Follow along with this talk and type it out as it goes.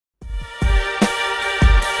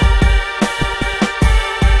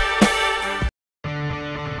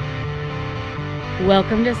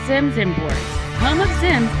Welcome to Sims Imports, home of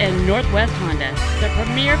Sims and Northwest Honda, the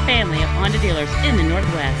premier family of Honda dealers in the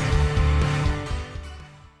Northwest.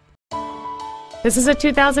 This is a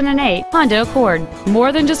 2008 Honda Accord.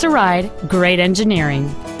 More than just a ride, great engineering.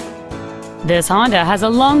 This Honda has a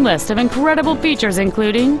long list of incredible features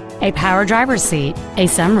including a power driver's seat, a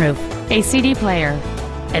sunroof, a CD player,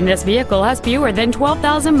 and this vehicle has fewer than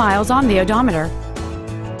 12,000 miles on the odometer.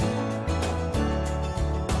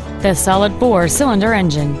 The solid 4-cylinder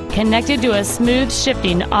engine, connected to a smooth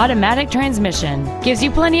shifting automatic transmission, gives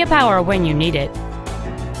you plenty of power when you need it.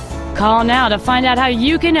 Call now to find out how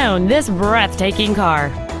you can own this breathtaking car.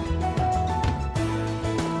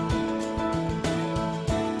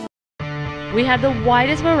 We have the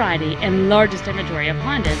widest variety and largest inventory of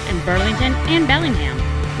Hondas in Burlington and Bellingham,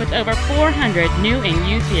 with over 400 new and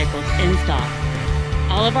used vehicles in stock.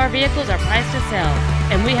 All of our vehicles are priced to sell,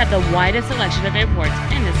 and we have the widest selection of imports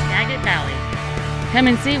in the Skagit Valley. Come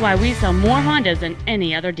and see why we sell more Hondas than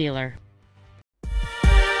any other dealer.